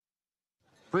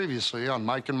Previously on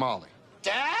Mike and Molly.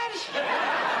 Dad?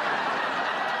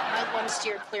 Mike wants to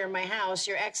steer clear of my house.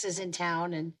 Your ex is in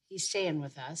town, and he's staying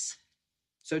with us.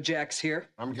 So Jack's here?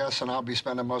 I'm guessing I'll be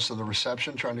spending most of the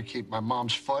reception trying to keep my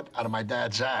mom's foot out of my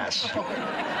dad's ass.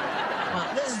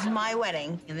 Well, this is my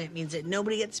wedding, and it means that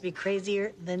nobody gets to be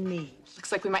crazier than me.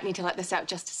 Looks like we might need to let this out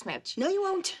just a smidge. No, you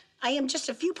won't. I am just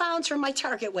a few pounds from my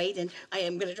target weight, and I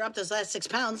am going to drop those last 6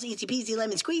 pounds easy peasy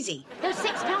lemon squeezy. Those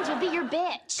 6 pounds will be your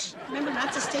bitch. Remember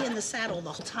not to stay in the saddle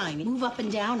the whole time. Move up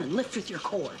and down and lift with your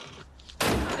core.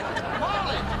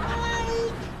 Molly!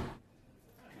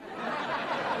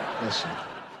 Listen,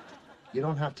 you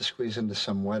don't have to squeeze into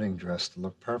some wedding dress to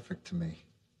look perfect to me.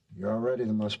 You're already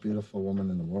the most beautiful woman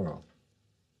in the world.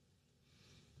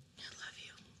 I love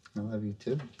you. I love you,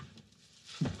 too.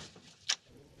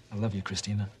 I love you,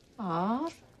 Christina. Aw,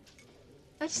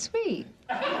 that's sweet.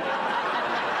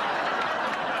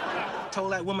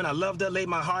 Told that woman I loved her, laid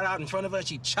my heart out in front of her.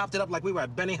 She chopped it up like we were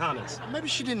at Benihana's. Maybe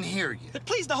she didn't hear you. But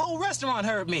please, the whole restaurant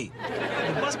heard me.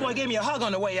 The busboy gave me a hug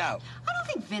on the way out. I don't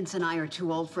think Vince and I are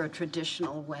too old for a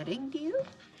traditional wedding, do you?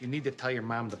 You need to tell your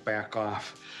mom to back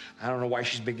off. I don't know why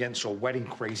she's been getting so wedding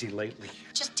crazy lately.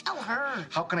 Just tell her.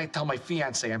 How can I tell my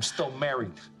fiance I'm still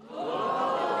married?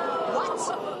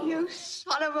 What? You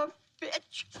son of a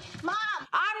bitch. Mom!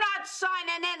 I'm not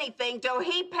signing anything till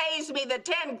he pays me the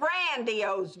 10 grand he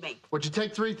owes me. Would you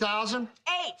take 3,000?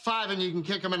 8. 5 and you can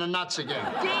kick him in the nuts again.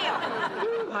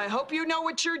 Deal. I hope you know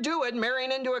what you're doing,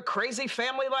 marrying into a crazy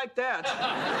family like that.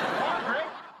 Margaret,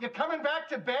 you coming back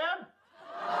to bed?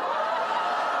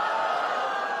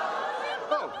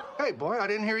 Oh, hey, boy, I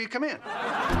didn't hear you come in.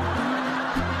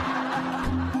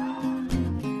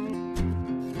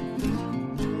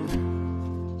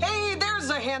 Hey, there's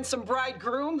a handsome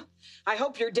bridegroom. I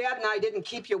hope your dad and I didn't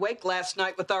keep you awake last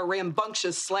night with our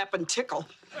rambunctious slap and tickle.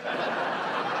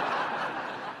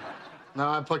 No,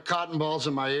 I put cotton balls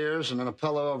in my ears and then a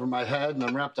pillow over my head and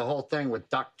then wrapped the whole thing with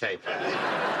duct tape.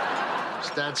 Is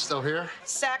Dad still here?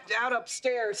 Sacked out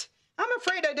upstairs. I'm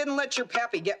afraid I didn't let your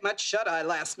pappy get much shut-eye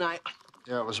last night.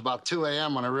 Yeah, it was about 2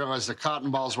 a.m. when I realized the cotton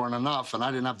balls weren't enough and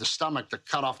I didn't have the stomach to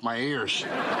cut off my ears.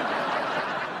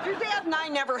 Your dad and I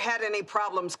never had any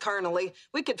problems carnally.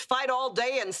 We could fight all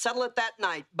day and settle it that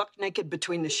night, buck naked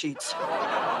between the sheets.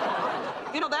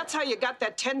 You know, that's how you got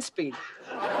that 10-speed.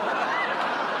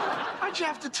 Why'd you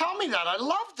have to tell me that? I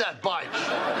loved that bike.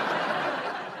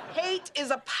 Hate is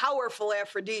a powerful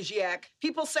aphrodisiac.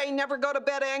 People say never go to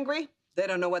bed angry. They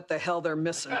don't know what the hell they're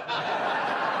missing.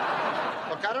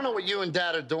 Look, I don't know what you and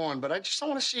Dad are doing, but I just don't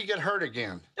want to see you get hurt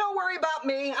again. Don't worry about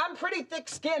me. I'm pretty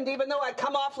thick-skinned, even though I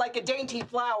come off like a dainty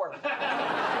flower.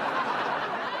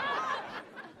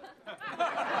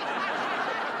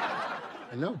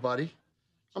 I know, buddy.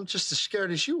 I'm just as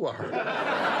scared as you are.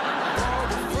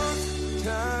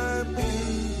 Time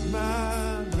in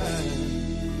my life,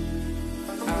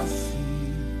 I see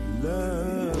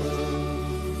love.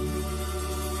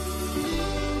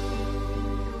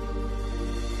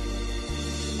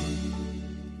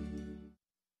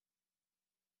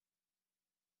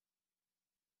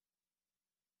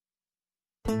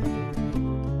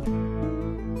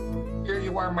 Here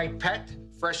you are, my pet.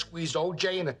 Fresh squeezed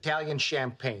OJ and Italian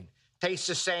champagne. Tastes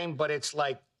the same, but it's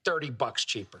like $30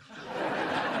 cheaper.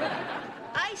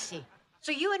 I see.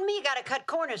 So you and me gotta cut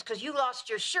corners because you lost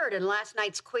your shirt in last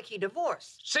night's quickie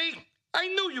divorce. See? I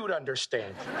knew you'd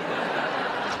understand.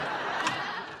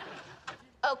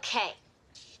 Okay.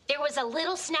 There was a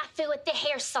little snafu at the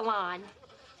hair salon,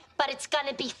 but it's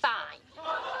gonna be fine.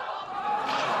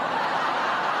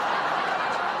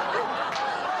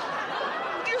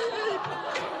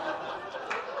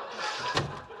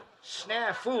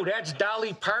 Snafu, that's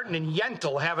Dolly Parton and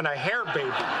Yentl having a hair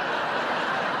baby.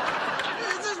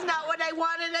 This is not what I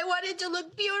wanted. I wanted to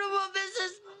look beautiful. This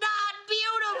is not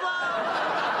beautiful.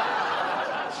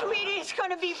 Sweetie, it's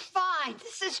gonna be fine.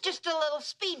 This is just a little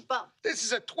speed bump. This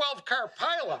is a 12-car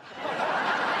pileup.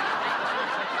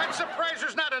 I'm surprised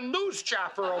there's not a news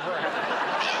chopper overhead.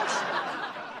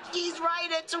 He's right,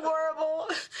 it's horrible.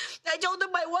 I told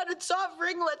him I wanted soft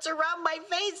ringlets around my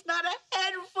face, not a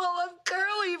head full of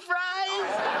curly fries.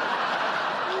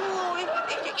 Ooh,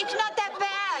 it's not that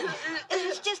bad.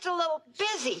 It's just a little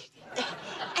busy.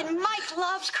 And Mike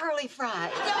loves curly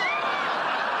fries.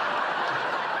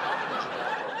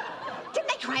 Didn't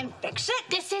they try and fix it?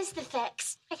 This is the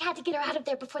fix. I had to get her out of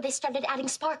there before they started adding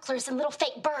sparklers and little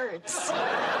fake birds.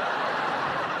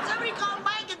 Somebody call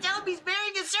Mike and tell him he's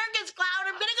burying a circus clown.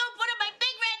 I'm gonna go put on my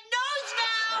big red nose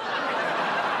now.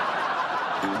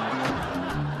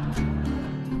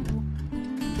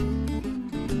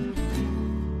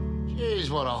 Jeez,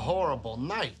 what a horrible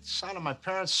night. Sound of my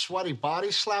parents' sweaty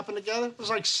bodies slapping together. It was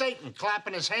like Satan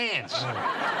clapping his hands.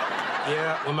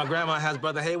 Yeah, when my grandma has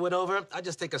Brother Haywood over, I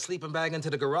just take a sleeping bag into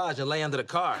the garage and lay under the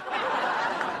car.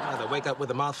 I'd rather wake up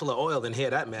with a mouthful of oil than hear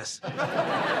that mess.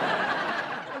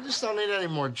 I just don't need any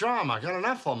more drama. I got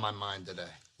enough on my mind today.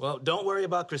 Well, don't worry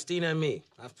about Christina and me.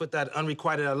 I've put that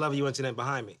unrequited I love you incident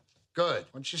behind me. Good.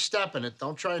 Once you step in it,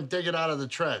 don't try and dig it out of the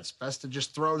treads. Best to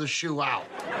just throw the shoe out.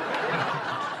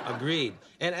 Agreed.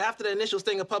 And after the initial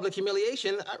sting of public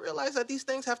humiliation, I realized that these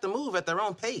things have to move at their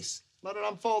own pace. Let it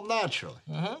unfold naturally.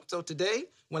 So today,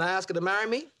 when I ask her to marry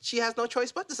me, she has no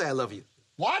choice but to say I love you.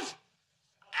 What?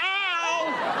 Ow!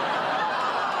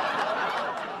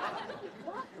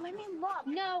 Let me look.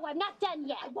 No, I'm not done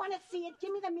yet. I want to see it.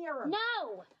 Give me the mirror.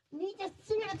 No. Need to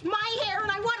see it. It's my hair,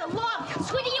 and I want to look.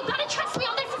 Sweetie, you gotta trust me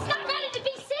on this. It's not ready to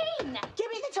be seen.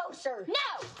 Give me the toaster.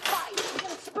 No. Fine. Give me a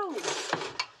spoon.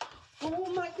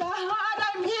 Oh, my God.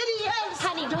 I'm hideous.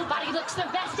 Honey, nobody looks their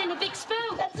best in a big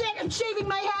spoon. That's it. I'm shaving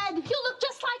my head. You look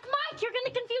just like Mike. You're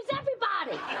gonna confuse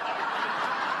everybody.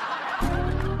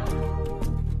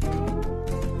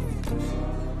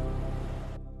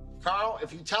 Carl,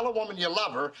 if you tell a woman you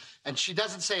love her and she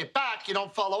doesn't say it back, you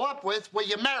don't follow up with, will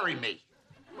you marry me?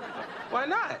 Why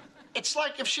not? It's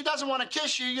like if she doesn't want to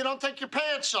kiss you, you don't take your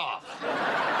pants off.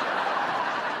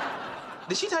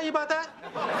 Did she tell you about that?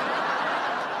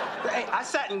 Hey, I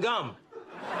sat in gum.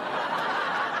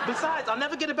 Besides, I'll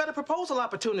never get a better proposal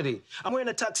opportunity. I'm wearing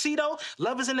a tuxedo,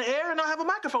 love is in the air, and I'll have a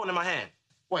microphone in my hand.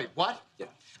 Wait, what? Yeah.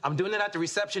 I'm doing it at the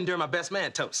reception during my best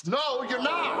man toast. No, you're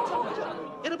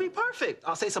not. It'll be perfect.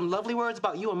 I'll say some lovely words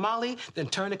about you and Molly, then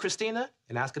turn to Christina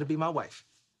and ask her to be my wife.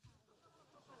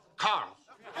 Carl.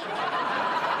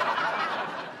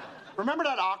 Remember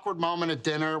that awkward moment at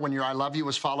dinner when your I love you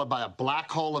was followed by a black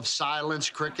hole of silence,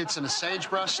 crickets, and a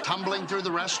sagebrush tumbling through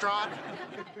the restaurant?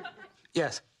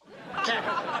 Yes. Okay.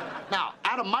 Now,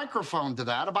 add a microphone to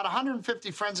that, about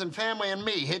 150 friends and family and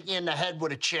me hitting you in the head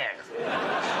with a chair.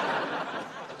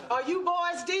 Are you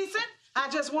boys decent? I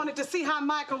just wanted to see how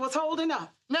Michael was holding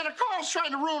up. Netta, Carl's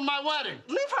trying to ruin my wedding.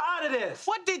 Leave her out of this.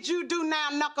 What did you do now,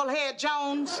 Knucklehead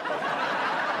Jones?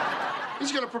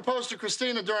 He's gonna propose to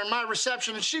Christina during my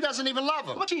reception, and she doesn't even love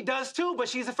him. Well, she does too, but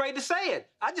she's afraid to say it.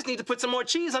 I just need to put some more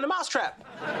cheese on the mousetrap.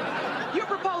 You're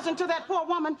proposing to that poor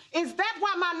woman. Is that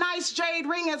why my nice jade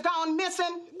ring has gone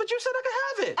missing? But you said I could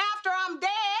have it. After I'm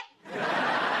dead?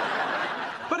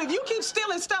 But if you keep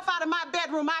stealing stuff out of my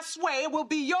bedroom, I swear it will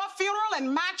be your funeral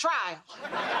and my trial.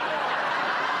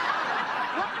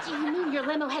 What do you mean your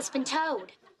limo has been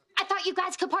towed? I thought you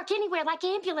guys could park anywhere like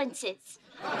ambulances.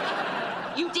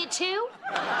 You did too?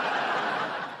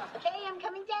 Okay, I'm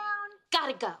coming down.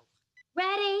 Gotta go.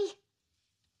 Ready?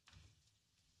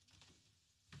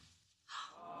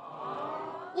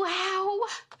 Wow.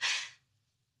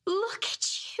 Look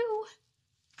at you.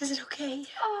 Is it okay?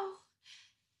 Oh,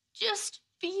 just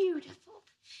beautiful.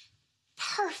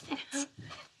 Perfect.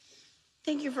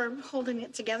 Thank you for holding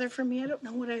it together for me. I don't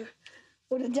know what I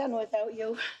would have done without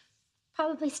you.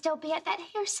 Probably still be at that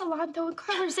hair salon throwing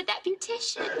curlers at that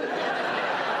beautician.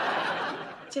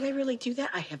 Did I really do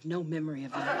that? I have no memory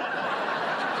of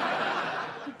that.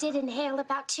 You did inhale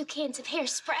about 2 cans of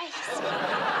hairspray.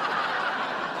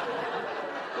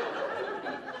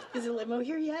 Is the limo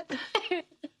here yet?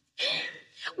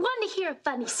 Want to hear a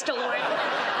funny story?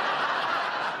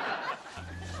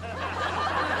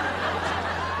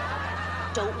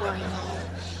 Don't worry, Mom.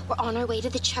 We're on our way to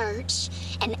the church,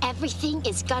 and everything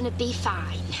is gonna be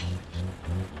fine.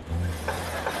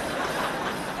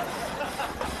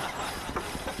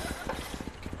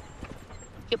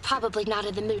 You're probably not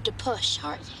in the mood to push,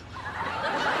 are you?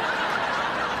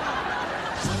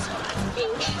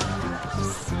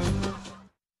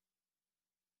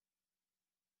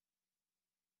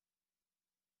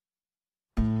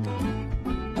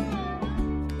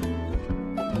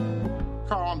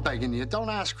 Carl, I'm begging you, don't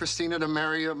ask Christina to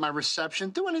marry you at my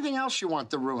reception. Do anything else you want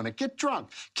to ruin it. Get drunk,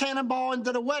 cannonball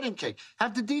into the wedding cake,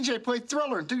 have the DJ play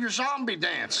Thriller, and do your zombie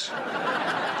dance.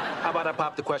 How about I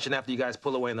pop the question after you guys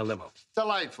pull away in the limo?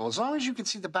 Delightful. As long as you can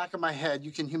see the back of my head,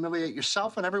 you can humiliate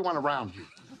yourself and everyone around you.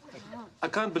 I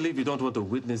can't believe you don't want to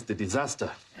witness the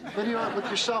disaster. Video it with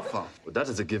your cell phone. Well, that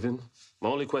is a given. My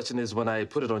only question is, when I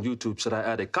put it on YouTube, should I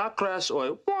add a car crash or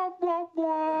a wah, wah,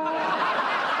 wah?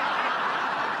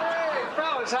 Hey,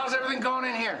 fellas, how's everything going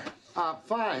in here?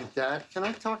 Fine, Dad. Can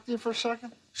I talk to you for a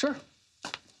second? Sure.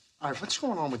 All right, what's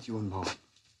going on with you and Mom?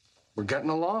 We're getting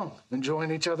along,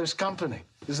 enjoying each other's company.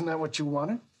 Isn't that what you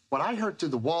wanted? What I heard through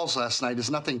the walls last night is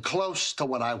nothing close to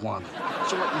what I wanted.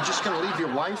 So what, you're just gonna leave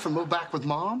your wife and move back with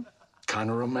Mom? Kind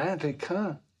of romantic,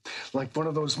 huh? Like one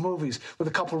of those movies where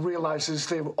the couple realizes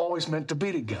they were always meant to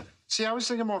be together. See, I was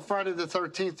thinking more Friday the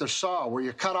 13th or Saw, where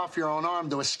you cut off your own arm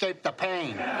to escape the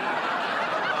pain. All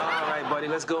right, buddy,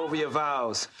 let's go over your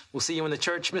vows. We'll see you in the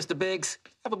church, Mr. Biggs.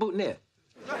 Have a boutonniere.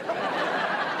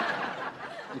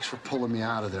 Thanks for pulling me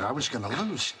out of there. I was going to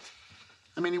lose.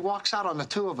 I mean, he walks out on the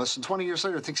two of us, and 20 years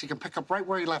later thinks he can pick up right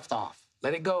where he left off.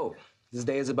 Let it go. This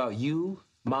day is about you,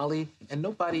 Molly, and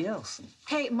nobody else.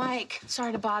 Hey, Mike,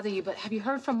 sorry to bother you, but have you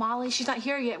heard from Molly? She's not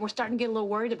here yet. We're starting to get a little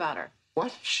worried about her.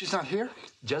 What? She's not here?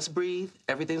 Just breathe.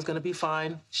 Everything's gonna be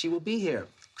fine. She will be here.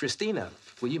 Christina,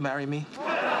 will you marry me?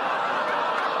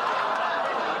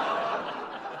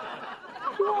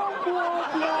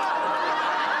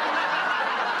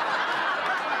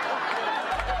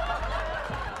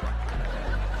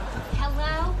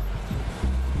 Hello?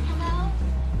 Hello?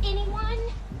 Anyone?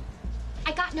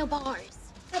 I got no bars.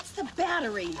 That's the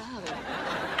battery. Oh.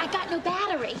 I got no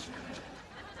battery.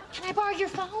 Can I borrow your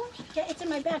phone? Yeah, it's in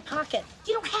my back pocket.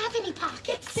 You don't have any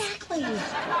pockets. Exactly.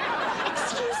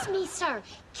 Excuse me, sir.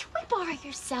 Can we borrow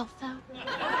your cell phone? Oh,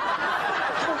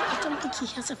 I don't think he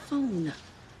has a phone.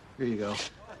 Here you go.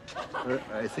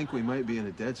 I think we might be in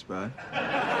a dead spot.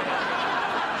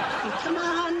 Hey, come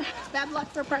on. Bad luck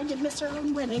for a bride to miss her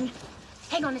own wedding.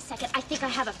 Hang on a second. I think I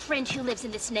have a friend who lives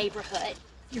in this neighborhood.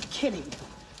 You're kidding.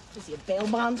 Is he a bail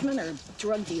bondsman or a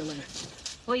drug dealer?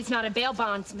 Well, he's not a bail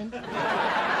bondsman.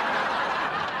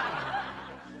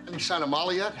 Any sign of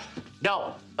Molly yet?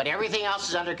 No, but everything else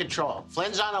is under control.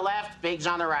 Flynn's on the left, Biggs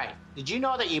on the right. Did you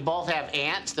know that you both have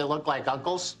aunts that look like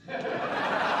uncles?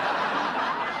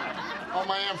 Oh,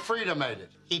 my Aunt Frida made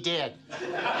it. He did.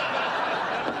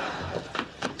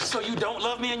 So you don't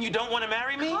love me and you don't want to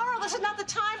marry me? Carl, this is not the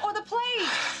time or the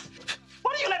place.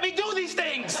 Why do you let me do these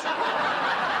things?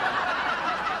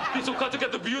 These will cut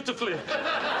together beautifully.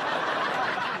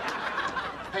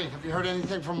 Hey, have you heard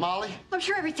anything from Molly? I'm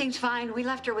sure everything's fine. We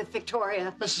left her with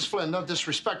Victoria. Mrs. Flynn, no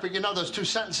disrespect, but you know those two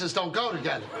sentences don't go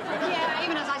together. Yeah,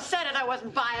 even as I said it, I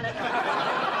wasn't buying it.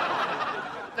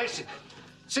 Listen,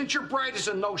 since your bride is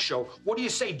a no-show, what do you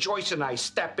say Joyce and I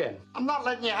step in? I'm not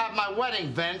letting you have my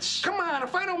wedding, Vince. Come on,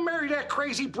 if I don't marry that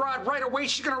crazy broad right away,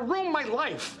 she's gonna ruin my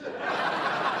life.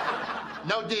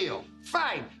 No deal.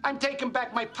 Fine, I'm taking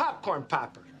back my popcorn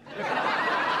popper.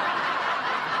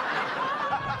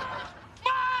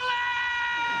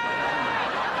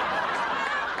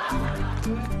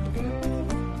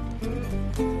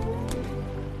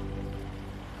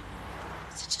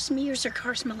 Is it just me or does her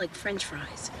car smell like French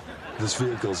fries? This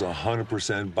vehicle's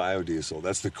 100% biodiesel.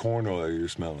 That's the corn oil you're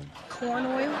smelling. Corn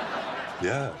oil?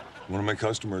 Yeah. One of my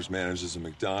customers manages a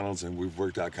McDonald's, and we've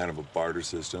worked out kind of a barter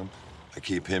system. I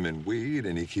keep him in weed,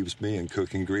 and he keeps me in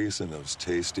cooking grease and those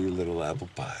tasty little apple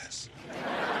pies.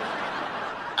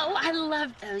 Oh, I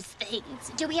love those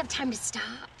things. Do we have time to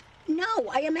stop? No,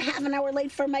 I am a half an hour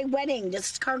late for my wedding. Does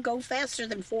this car go faster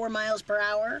than 4 miles per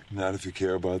hour? Not if you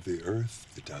care about the earth,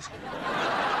 it doesn't.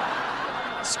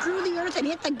 Screw the earth and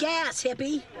hit the gas,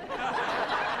 hippie.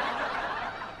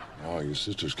 Oh, your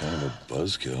sister's kind of a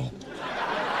buzzkill.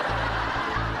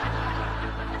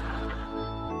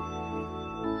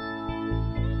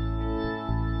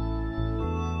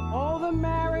 Oh, the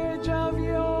marriage of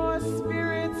your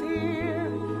spirits here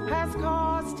has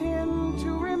caused him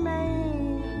to remain.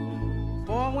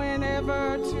 For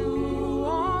whenever two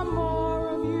or more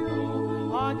of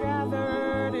you are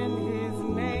gathered in his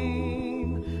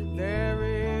name, there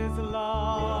is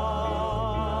love.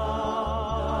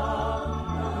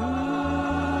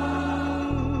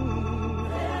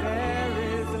 There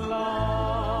is love.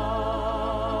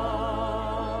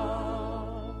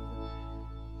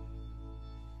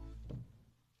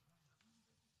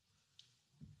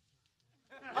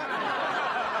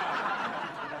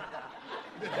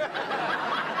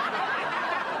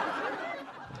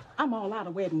 I'm all out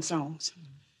of wedding songs.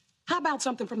 How about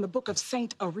something from the book of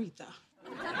Saint Aretha?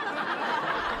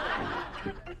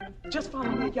 Just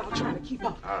follow me, y'all trying to keep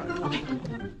up. Okay.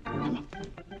 Come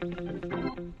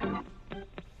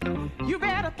on. You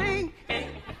better think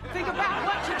about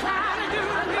what you're trying to do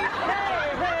to me.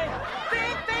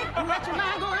 Hey, think, let your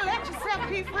mind go, let yourself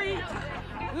be free.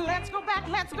 Let's go back,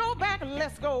 let's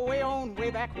go way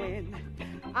back when.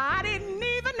 I didn't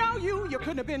even know you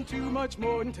couldn't have been too much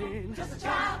more than 10. Just a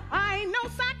child. I ain't no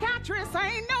psychiatrist, I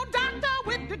ain't no doctor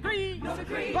with degrees. No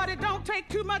degree. But it don't take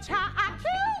too much high IQ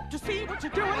to see what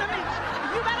you're doing to me.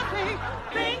 You better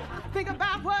think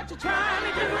about what you're trying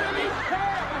to do to me.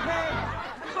 Hey.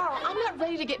 Carl, I'm not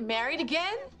ready to get married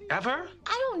again. Ever?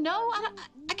 I don't know.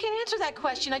 I can't answer that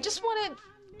question. I just want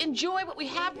to enjoy what we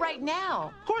have right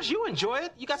now. Of course you enjoy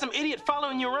it. You got some idiot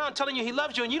following you around telling you he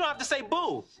loves you and you don't have to say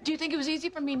boo. Do you think it was easy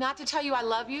for me not to tell you I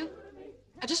love you?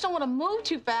 I just don't want to move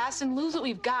too fast and lose what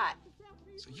we've got.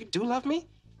 So you do love me?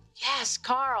 Yes,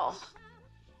 Carl.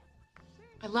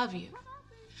 I love you.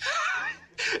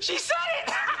 She said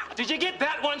it! Did you get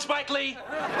that one, Spike Lee?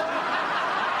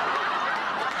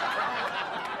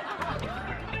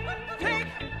 Think,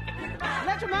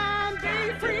 let your mind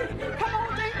be free. Come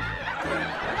on, think.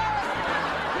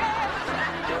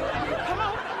 Yeah. Come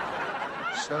on.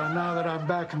 So now that I'm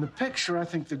back in the picture, I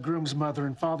think the groom's mother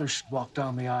and father should walk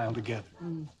down the aisle together.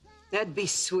 That'd be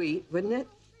sweet, wouldn't it?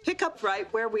 Pick up right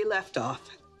where we left off.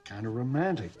 Kind of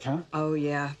romantic, huh? Oh,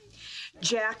 yeah.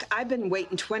 Jack, I've been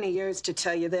waiting 20 years to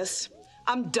tell you this.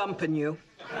 I'm dumping you.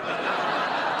 What?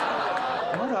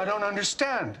 I don't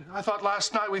understand. I thought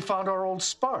last night we found our old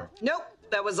spark. Nope.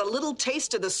 That was a little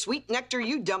taste of the sweet nectar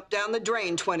you dumped down the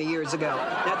drain 20 years ago.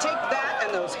 Now take that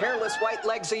and those hairless white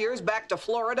legs of yours back to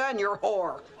Florida and your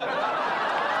whore.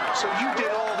 So you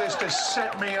did all this to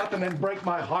set me up and then break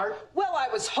my heart? Well, I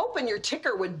was hoping your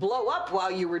ticker would blow up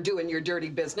while you were doing your dirty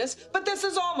business, but this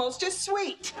is almost as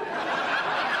sweet.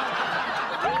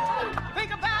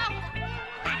 Think about it.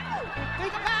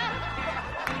 Think about it.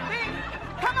 Think.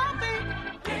 Come on, think.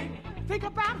 Think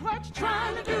about what you're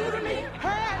trying to do to me.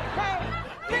 Hey.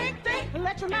 Think.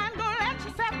 Let your mind go. Let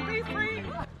yourself be free.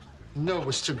 No, it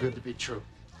was too good to be true.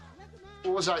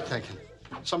 What was I thinking?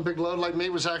 Some big load like me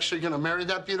was actually going to marry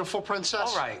that beautiful princess?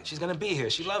 All right, she's going to be here.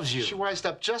 She loves you. She wised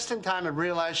up just in time and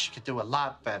realized she could do a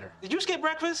lot better. Did you skip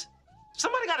breakfast?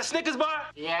 Somebody got a Snickers bar?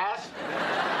 Yes?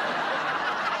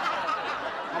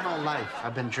 All my life,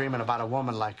 I've been dreaming about a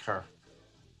woman like her.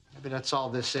 Maybe that's all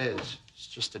this is. It's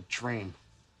just a dream.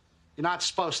 You're not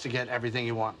supposed to get everything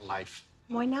you want in life.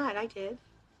 Why not? I did.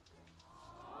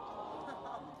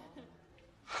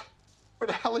 Where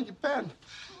the hell have you been?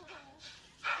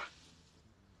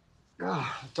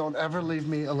 Oh, don't ever leave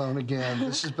me alone again.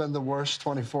 This has been the worst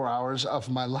 24 hours of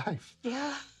my life.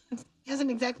 Yeah, it hasn't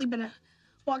exactly been a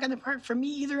walk in the park for me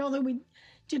either, although we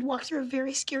did walk through a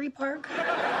very scary park.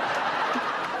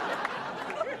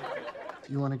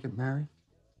 Do you want to get married?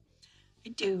 I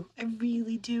do. I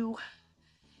really do.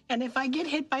 And if I get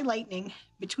hit by lightning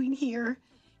between here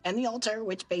and the altar,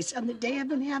 which based on the day I've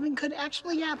been having could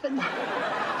actually happen,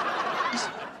 I just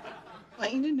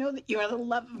want you to know that you are the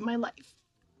love of my life.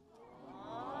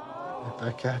 Right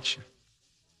back at you.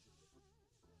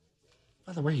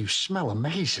 By the way, you smell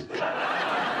amazing.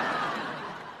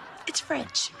 It's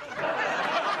French. All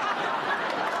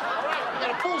right, we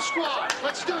got a full squad.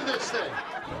 Let's do this thing.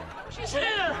 She's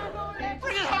here.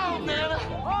 Bring it home, Nana.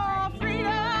 Oh,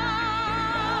 freedom.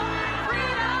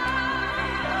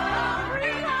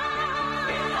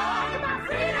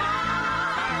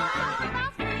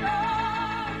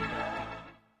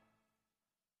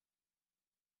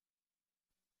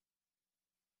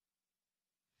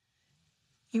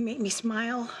 You make me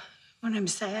smile when I'm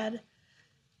sad,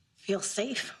 feel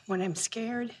safe when I'm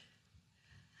scared.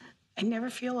 I never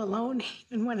feel alone,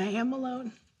 even when I am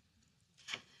alone.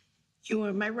 You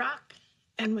are my rock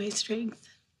and my strength.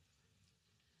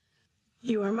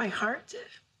 You are my heart,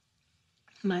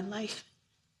 my life,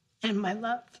 and my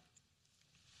love.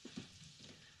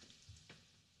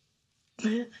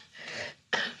 Okay,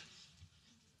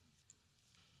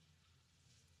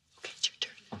 it's your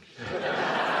turn.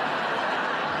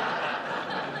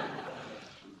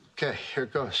 Okay, here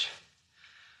it goes.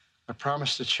 I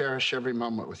promise to cherish every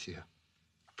moment with you.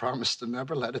 I promise to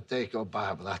never let a day go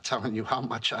by without telling you how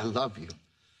much I love you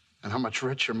and how much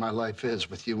richer my life is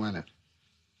with you in it.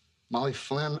 Molly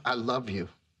Flynn, I love you,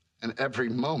 and every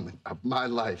moment of my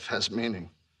life has meaning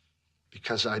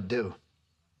because I do.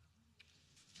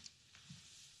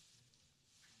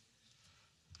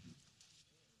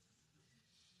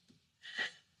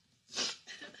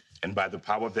 And by the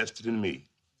power vested in me,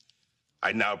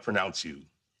 I now pronounce you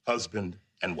husband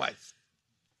and wife.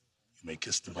 You may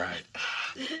kiss the bride.